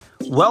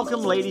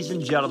Welcome, ladies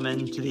and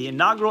gentlemen, to the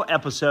inaugural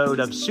episode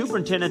of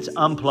Superintendents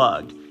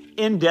Unplugged,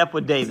 In Depth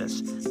with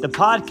Davis, the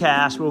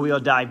podcast where we'll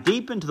dive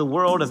deep into the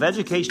world of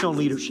educational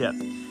leadership.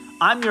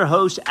 I'm your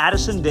host,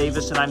 Addison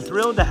Davis, and I'm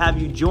thrilled to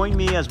have you join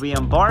me as we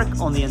embark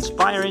on the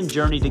inspiring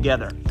journey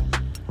together.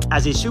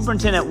 As a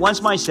superintendent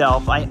once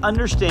myself, I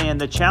understand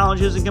the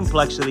challenges and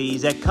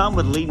complexities that come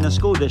with leading a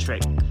school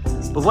district.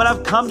 But what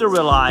I've come to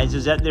realize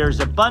is that there's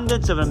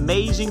abundance of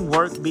amazing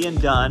work being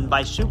done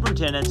by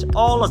superintendents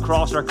all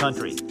across our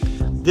country.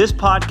 This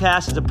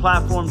podcast is a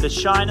platform to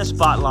shine a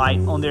spotlight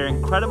on their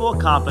incredible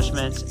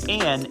accomplishments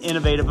and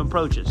innovative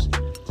approaches.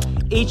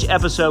 Each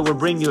episode will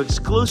bring you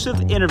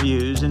exclusive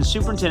interviews and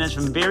superintendents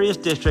from various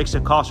districts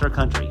across our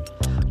country,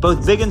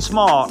 both big and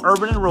small,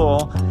 urban and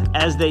rural,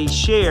 as they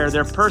share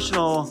their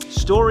personal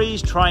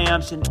stories,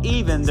 triumphs, and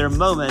even their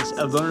moments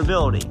of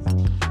vulnerability.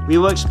 We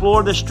will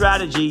explore the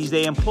strategies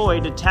they employ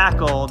to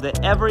tackle the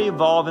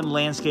ever-evolving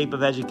landscape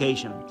of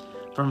education,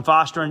 from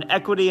fostering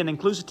equity and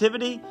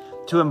inclusivity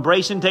to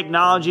embracing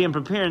technology and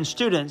preparing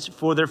students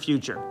for their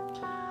future.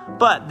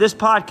 But this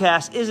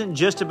podcast isn't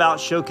just about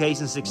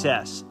showcasing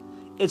success.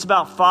 It's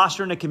about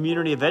fostering a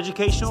community of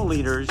educational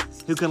leaders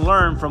who can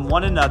learn from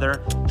one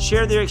another,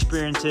 share their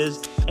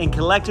experiences, and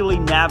collectively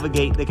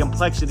navigate the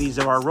complexities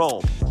of our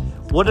role.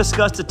 We'll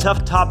discuss the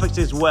tough topics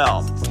as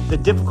well, the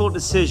difficult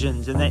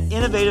decisions, and the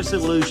innovative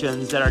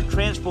solutions that are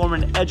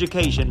transforming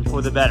education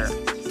for the better.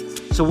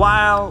 So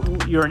while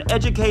you're an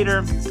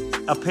educator,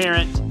 a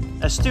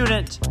parent, a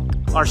student,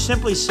 or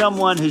simply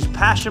someone who's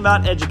passionate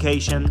about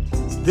education,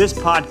 this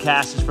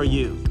podcast is for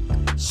you.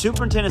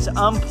 Superintendents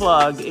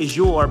Unplugged is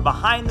your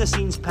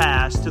behind-the-scenes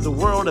pass to the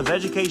world of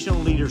educational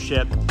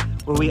leadership,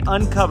 where we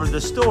uncover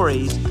the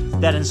stories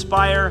that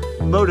inspire,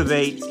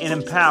 motivate, and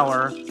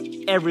empower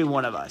every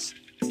one of us.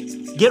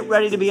 Get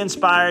ready to be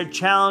inspired,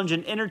 challenged,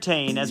 and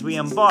entertained as we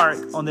embark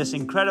on this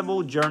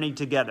incredible journey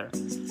together.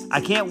 I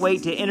can't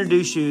wait to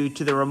introduce you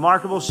to the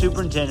remarkable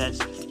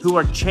superintendents who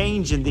are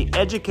changing the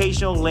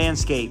educational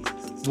landscape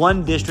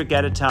one district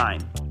at a time.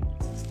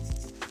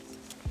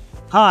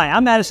 Hi,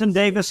 I'm Addison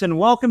Davis, and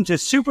welcome to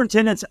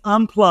Superintendents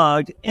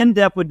Unplugged, In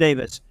Depth with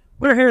Davis.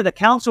 We're here at the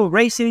Council of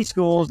Ray City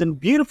Schools in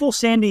beautiful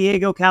San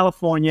Diego,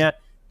 California,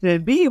 to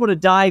be able to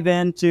dive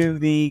into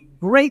the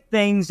great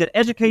things that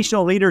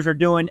educational leaders are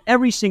doing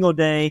every single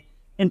day.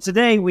 And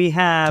today we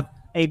have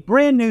a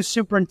brand new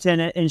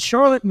superintendent in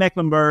Charlotte,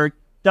 Mecklenburg,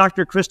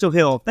 Dr. Crystal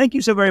Hill. Thank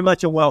you so very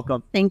much and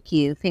welcome. Thank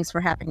you. Thanks for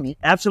having me.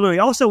 Absolutely.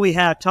 Also, we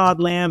have Todd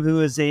Lamb,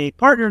 who is a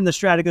partner in the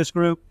Strategos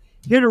Group,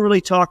 here to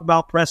really talk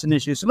about pressing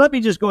issues. So let me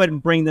just go ahead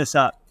and bring this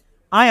up.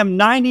 I am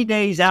 90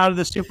 days out of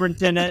the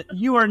superintendent.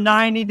 You are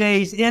 90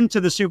 days into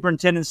the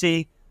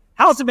superintendency.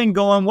 How's it been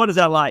going? What is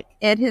that like?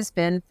 It has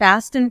been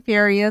fast and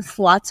furious,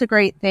 lots of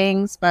great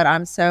things, but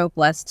I'm so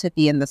blessed to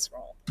be in this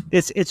role.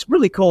 It's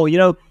really cool.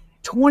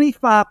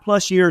 25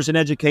 plus years in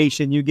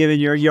education, you've given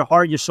your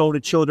heart, your soul to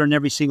children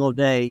every single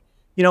day.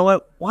 You know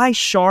what? Why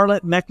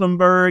Charlotte,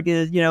 Mecklenburg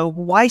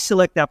why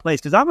select that place?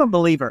 Because I'm a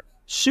believer.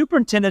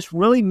 Superintendents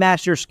really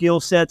match their skill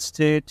sets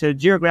to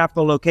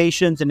geographical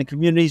locations and the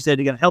communities that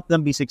are going to help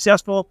them be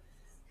successful.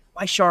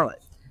 Why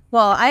Charlotte?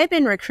 Well, I've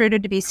been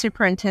recruited to be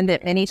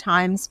superintendent many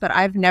times, but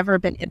I've never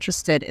been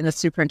interested in the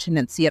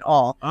superintendency at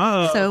all.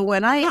 Oh. So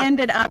when I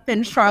ended up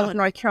in Charlotte,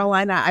 North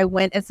Carolina, I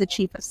went as the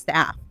chief of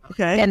staff.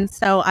 Okay. And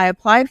so I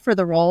applied for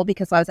the role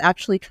because I was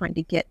actually trying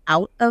to get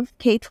out of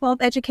K-12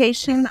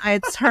 education. I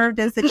had served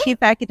as the chief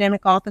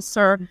academic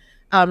officer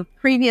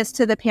previous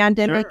to the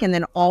pandemic. Sure. And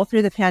then all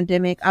through the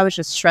pandemic, I was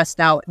just stressed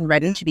out and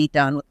ready to be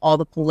done with all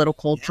the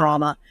political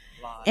drama.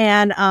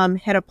 And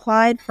had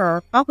applied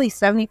for probably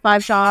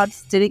 75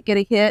 jobs, didn't get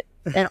a hit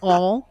at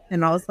all.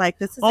 And I was like,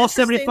 this is all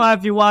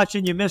 75 you're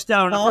watching, you missed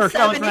out on all the first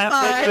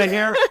 75. right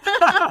here.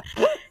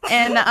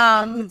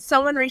 And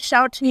someone reached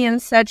out to me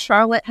and said,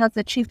 Charlotte has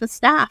a chief of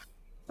staff.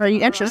 Are you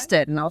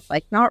interested? And I was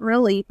like, not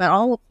really, but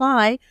I'll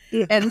apply.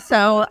 Yeah. And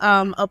so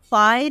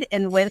applied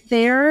and went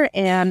there.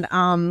 And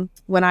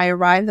when I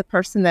arrived,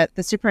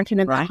 the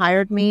superintendent that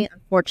hired me,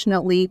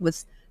 unfortunately,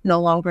 was no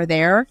longer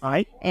there.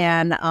 Right.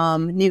 And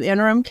new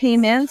interim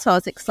came in, so I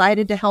was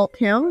excited to help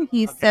him.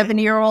 He's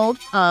 7-year-old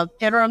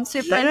interim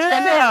superintendent.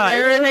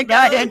 Yeah,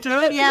 got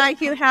into it. Yeah,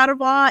 Hugh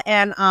Haddabaugh,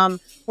 and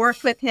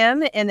worked with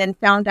him, and then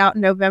found out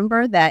in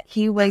November that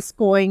he was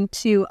going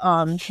to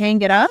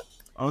hang it up.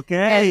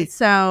 Okay. And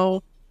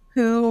so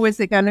who was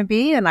it going to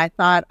be? And I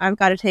thought, I've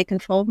got to take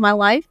control of my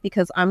life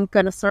because I'm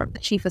going to serve the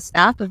chief of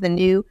staff of the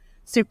new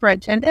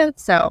superintendent.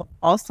 So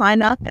I'll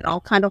sign up and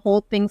I'll kind of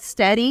hold things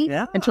steady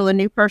until a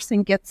new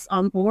person gets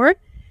on board.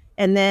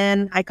 And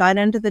then I got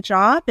into the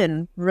job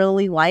and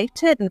really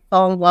liked it and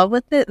fell in love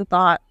with it and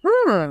thought,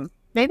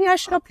 maybe I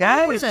should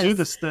apply for this. Let's do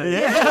this thing.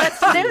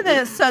 Let's do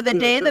this. So the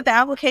day that the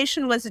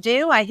application was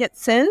due, I hit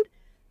send.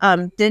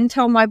 Didn't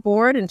tell my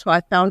board until I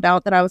found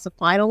out that I was a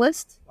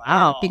finalist.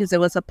 Wow. Because it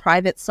was a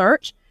private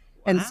search.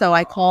 And so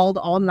I called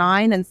all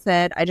 9 and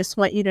said, I just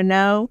want you to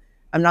know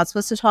I'm not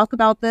supposed to talk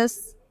about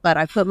this, but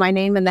I put my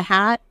name in the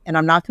hat and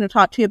I'm not going to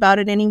talk to you about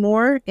it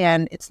anymore.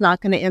 And it's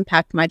not going to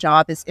impact my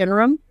job as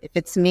interim. If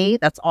it's me,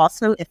 that's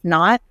awesome. If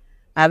not,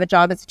 I have a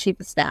job as a chief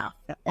of staff.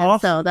 Awesome.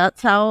 So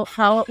that's how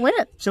it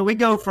went. So we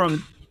go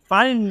from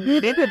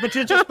finding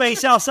potential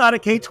space outside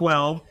of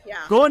K-12,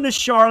 going to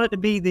Charlotte to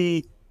be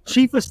the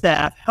chief of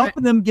staff,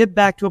 helping them get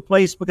back to a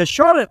place, because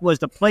Charlotte was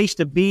the place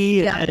to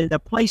be,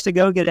 the place to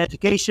go get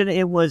education.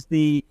 It was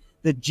the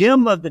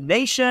gym of the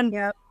nation.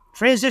 Yep.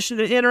 Transition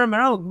to interim,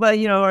 but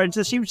or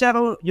to chief of staff,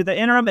 you're the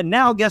interim, and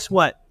now guess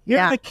what?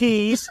 Here's the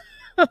keys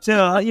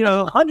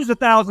to hundreds of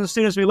thousands of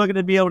students we're looking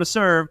to be able to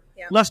serve.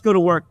 Let's go to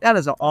work. That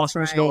is an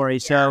awesome story.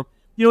 So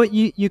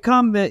you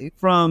come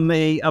from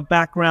a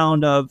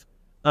background of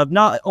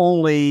not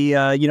only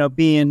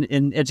being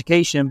in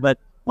education, but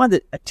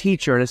a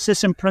teacher, an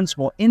assistant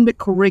principal, in the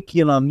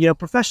curriculum,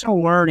 professional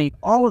learning,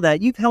 all of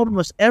that. You've held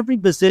almost every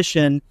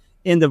position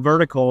in the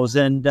verticals,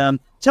 and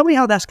tell me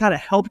how that's kind of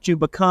helped you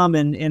become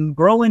and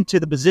grow into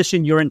the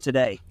position you're in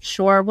today.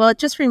 Sure. Well, it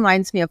just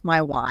reminds me of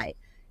my why.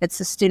 It's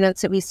the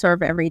students that we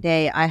serve every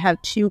day. I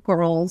have 2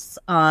 girls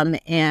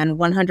and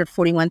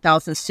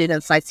 141,000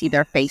 students. I see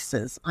their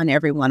faces on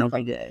every one of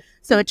them.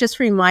 So it just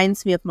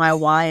reminds me of my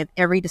why, of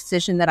every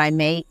decision that I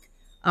make.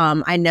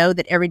 I know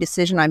that every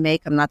decision I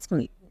make, I'm not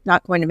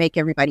going to make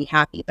everybody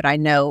happy, but I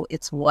know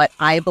it's what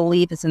I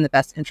believe is in the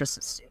best interest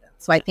of students.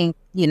 So I think,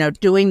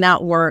 doing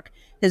that work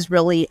has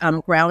really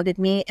grounded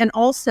me, and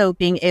also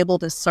being able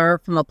to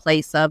serve from a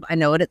place of, I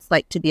know what it's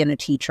like to be a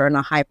teacher in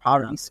a high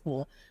poverty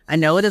school. I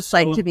know what it's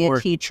like to be a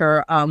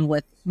teacher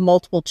with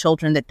multiple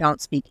children that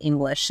don't speak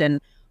English, and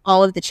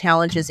all of the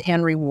challenges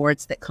and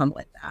rewards that come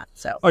with that.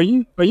 So, are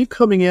you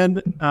coming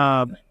in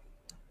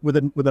with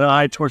an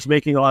eye towards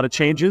making a lot of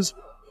changes?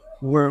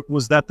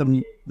 Was that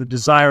the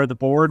desire of the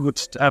board,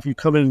 was to have you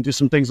come in and do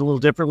some things a little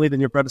differently than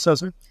your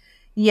predecessor?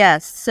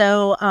 Yes.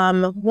 So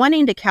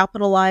wanting to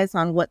capitalize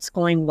on what's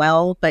going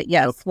well, but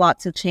yes,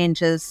 lots of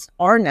changes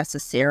are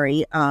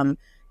necessary.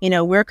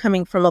 We're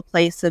coming from a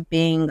place of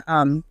being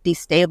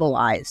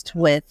destabilized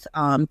with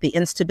the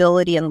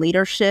instability in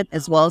leadership,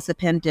 as well as the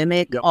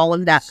pandemic, all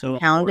of that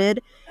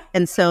compounded.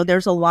 And so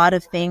there's a lot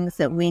of things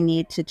that we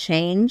need to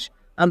change,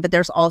 but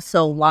there's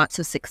also lots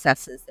of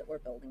successes that we're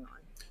building on.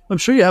 I'm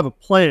sure you have a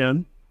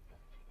plan.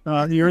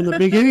 You're in the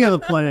beginning of the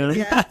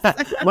plan.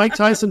 Mike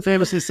Tyson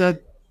famously said,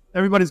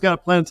 everybody's got a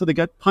plan until they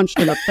get punched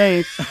in the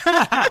face.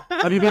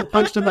 Have you been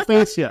punched in the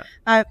face yet?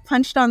 I've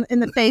punched in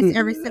the face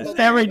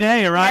every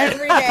day, right?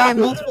 Every day,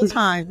 multiple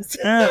times.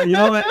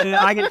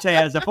 I can tell you,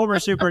 as a former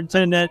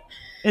superintendent,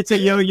 it's a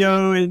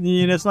yo-yo, and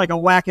it's like a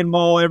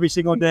whack-and-mole every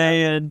single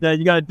day, and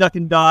you got to duck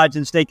and dodge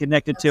and stay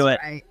connected to it.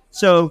 Right.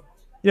 So,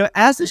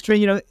 as the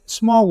stream,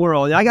 small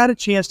world, I got a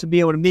chance to be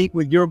able to meet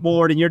with your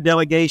board and your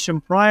delegation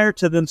prior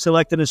to them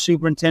selecting a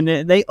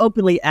superintendent, and they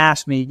openly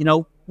asked me,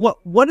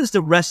 what is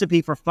the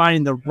recipe for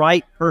finding the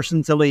right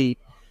person to lead?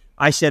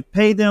 I said,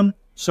 pay them,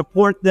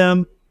 support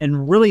them,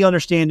 and really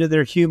understand that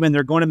they're human.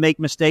 They're going to make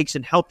mistakes,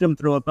 and help them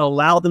through it, but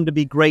allow them to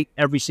be great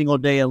every single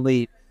day and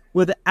lead.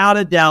 Without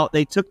a doubt,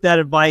 they took that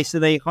advice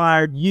and they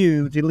hired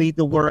you to lead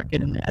the work,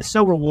 and that's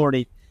so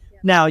rewarding. Yeah.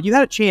 Now, you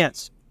had a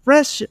chance,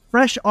 fresh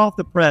off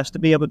the press, to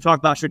be able to talk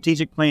about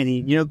strategic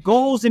planning,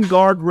 goals and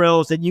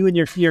guardrails that you and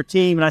your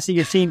team, and I see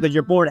your team, but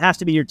your board has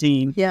to be your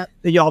team, that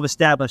y'all have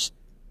established.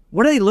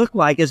 What do they look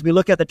like as we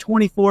look at the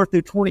 24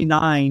 through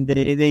 29,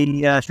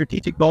 the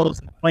strategic goals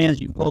and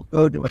plans you will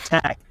go to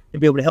attack to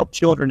be able to help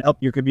children, help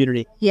your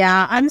community?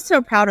 Yeah, I'm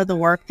so proud of the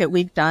work that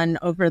we've done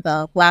over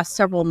the last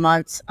several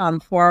months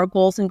for our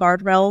goals and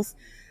guardrails.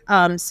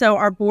 So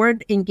our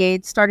board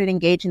started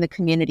engaging the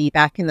community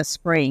back in the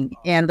spring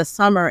and the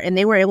summer, and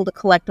they were able to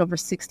collect over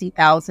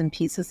 60,000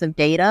 pieces of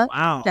data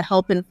to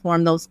help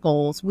inform those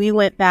goals. We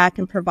went back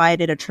and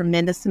provided a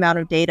tremendous amount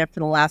of data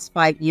for the last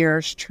 5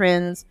 years,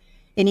 trends,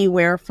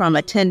 anywhere from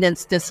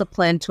attendance,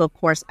 discipline to, of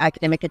course,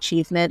 academic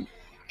achievement.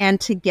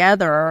 And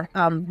together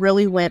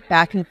really went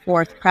back and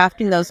forth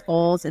crafting those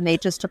goals, and they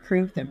just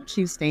approved them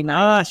Tuesday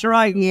night. That's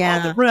right. Yeah.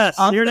 Off the press.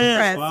 Here it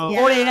is. Wow.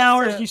 48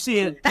 hours, you see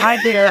it right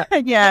there.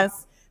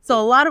 Yes. So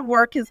a lot of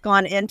work has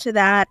gone into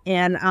that.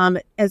 And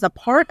as a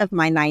part of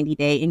my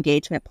 90-day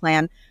engagement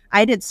plan,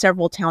 I did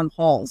several town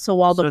halls. So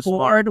while the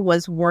board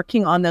was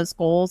working on those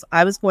goals,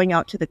 I was going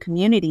out to the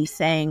community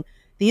saying,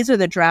 these are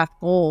the draft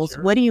goals.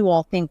 Sure. What do you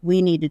all think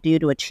we need to do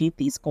to achieve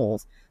these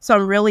goals? So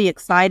I'm really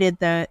excited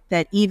that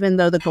even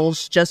though the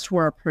goals just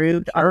were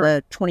approved on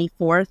the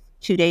 24th,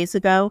 2 days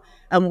ago,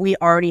 we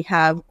already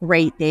have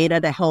great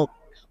data to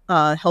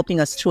helping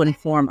us to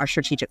inform our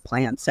strategic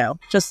plan. So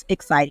just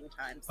exciting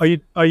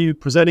times. Are you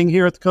presenting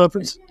here at the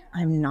conference?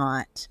 I'm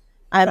not.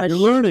 You're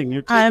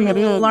learning. I'm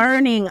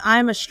learning.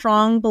 I'm a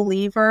strong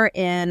believer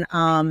in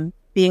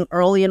being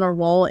early in a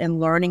role and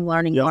learning.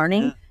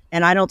 Yeah.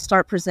 And I don't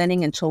start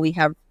presenting until we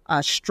have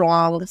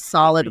strong,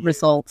 solid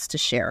results to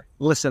share.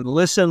 Listen,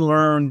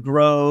 learn,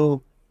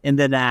 grow, and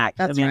then act.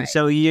 That's right.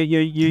 So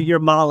you're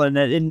modeling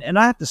it. And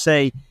I have to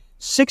say,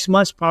 6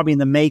 months probably in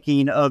the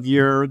making of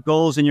your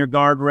goals and your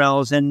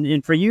guardrails.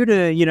 And for you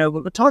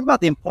to, talk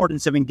about the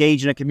importance of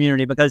engaging a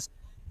community, because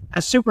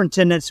as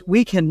superintendents,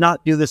 we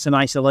cannot do this in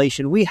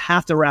isolation. We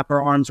have to wrap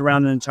our arms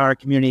around an entire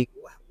community.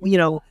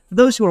 For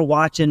those who are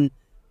watching,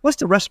 what's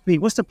the recipe?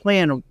 What's the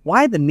plan?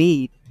 Why the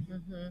need?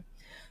 Mm-hmm.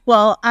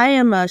 Well, I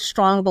am a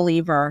strong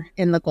believer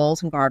in the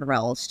goals and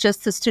guardrails.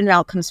 Just the student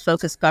outcomes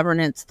focused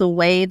governance, the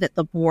way that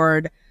the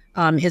board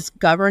is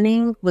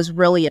governing was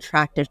really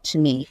attractive to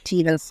me to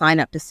even sign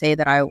up to say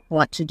that I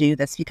want to do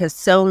this, because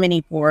so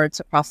many boards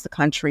across the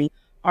country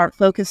aren't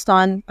focused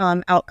on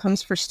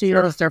outcomes for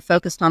students. They're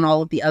focused on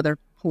all of the other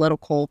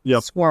political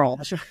swirl.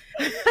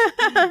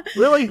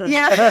 Really?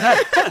 Yeah.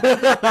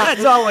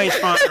 That's always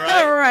fun,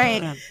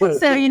 right? Right.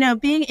 So,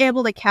 being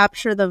able to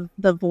capture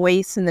the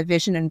voice and the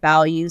vision and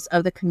values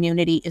of the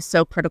community is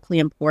so critically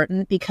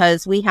important,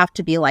 because we have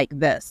to be like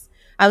this.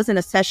 I was in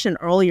a session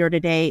earlier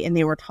today and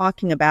they were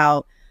talking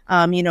about,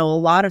 a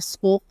lot of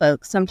school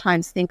folks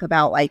sometimes think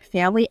about like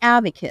family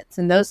advocates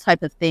and those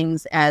type of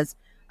things as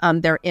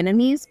their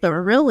enemies, but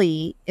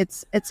really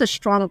it's a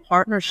strong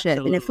partnership.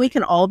 Absolutely. And if we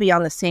can all be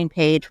on the same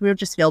page, we'll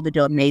just be able to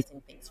do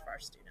amazing things for our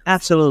students.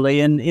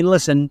 Absolutely. And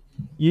listen,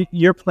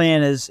 your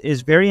plan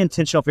is very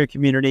intentional for your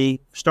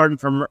community, starting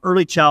from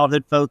early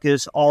childhood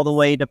focus all the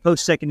way to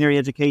post-secondary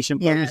education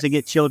focus to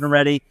get children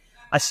ready.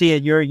 I see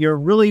it. You're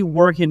really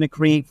working to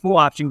create full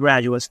option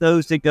graduates,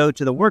 those that go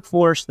to the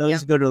workforce,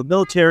 those that go to the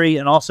military,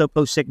 and also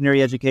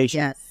post-secondary education.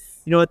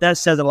 Yes. You know what? That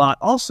says a lot.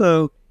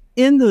 Also,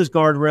 in those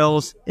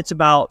guardrails, it's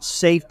about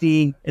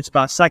safety. It's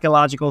about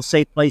psychological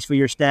safe place for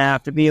your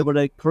staff to be able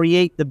to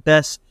create the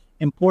best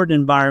important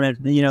environment,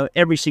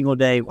 every single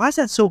day. Why is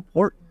that so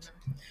important?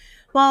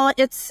 Well,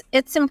 it's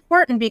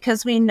important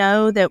because we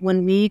know that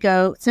when we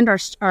send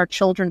our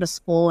children to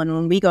school and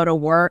when we go to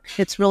work,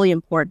 it's really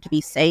important to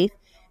be safe.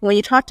 When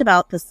you talked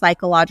about the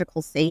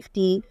psychological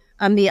safety,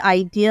 the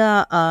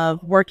idea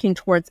of working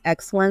towards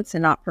excellence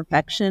and not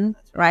perfection,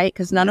 right?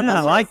 Because none of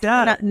us like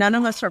that. None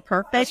of us are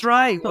perfect. That's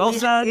right. Well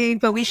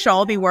said. But we should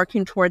all be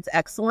working towards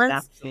excellence.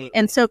 Absolutely.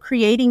 And so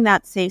creating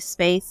that safe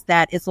space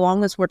that as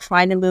long as we're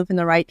trying to move in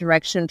the right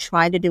direction,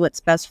 trying to do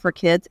what's best for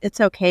kids, it's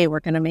okay. We're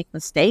going to make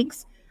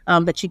mistakes.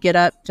 But you get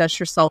up, dust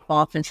yourself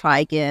off, and try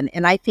again.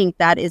 And I think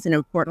that is an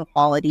important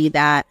quality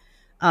that,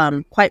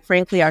 quite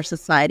frankly, our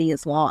society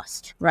is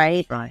lost,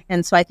 right? Right.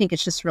 And so I think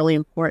it's just really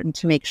important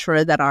to make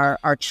sure that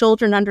our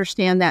children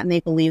understand that and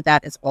they believe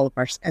that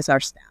as our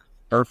staff.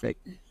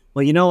 Perfect.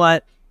 Well, you know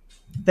what?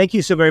 Thank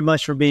you so very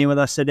much for being with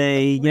us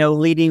today.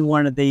 Leading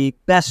one of the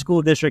best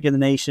school districts in the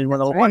nation, one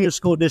of the largest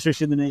school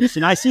districts in the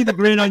nation. I see the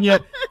grin on you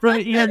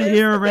from ear to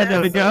ear,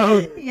 ready to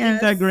go.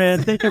 Keep that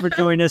grin. Thank you for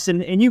joining us.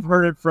 And you've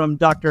heard it from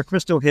Dr.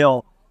 Crystal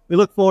Hill. We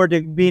look forward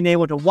to being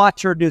able to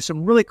watch her do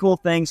some really cool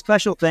things,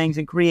 special things,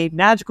 and create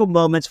magical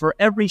moments for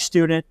every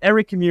student,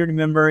 every community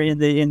member in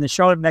the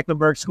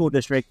Charlotte-Mecklenburg School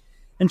District.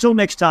 Until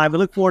next time, we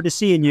look forward to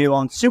seeing you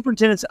on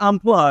Superintendents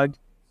Unplugged,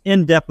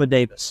 In Depth with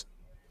Davis.